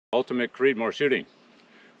Ultimate Creedmoor Shooting.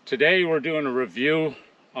 Today we're doing a review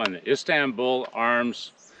on the Istanbul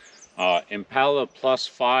Arms Impala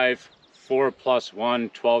 +5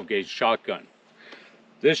 4+1 12 gauge shotgun.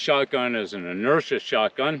 This shotgun is an inertia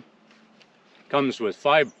shotgun. Comes with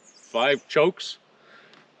five chokes.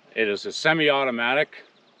 It is a semi-automatic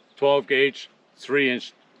 12 gauge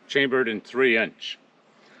 3-inch chambered in 3-inch.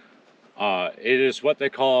 It is what they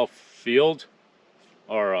call field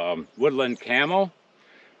or woodland camo.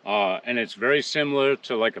 And it's very similar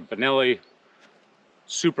to like a Benelli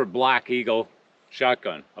Super Black Eagle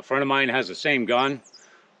shotgun. A friend of mine has the same gun,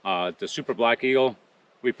 the Super Black Eagle.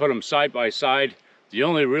 We put them side by side. The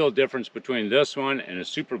only real difference between this one and a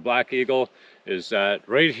Super Black Eagle is that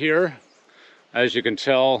right here, as you can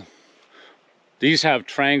tell, these have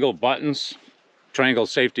triangle buttons, triangle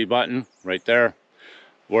safety button right there,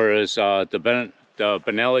 whereas the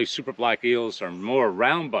Benelli Super Black Eagles are more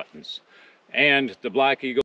round buttons. And the Black Eagle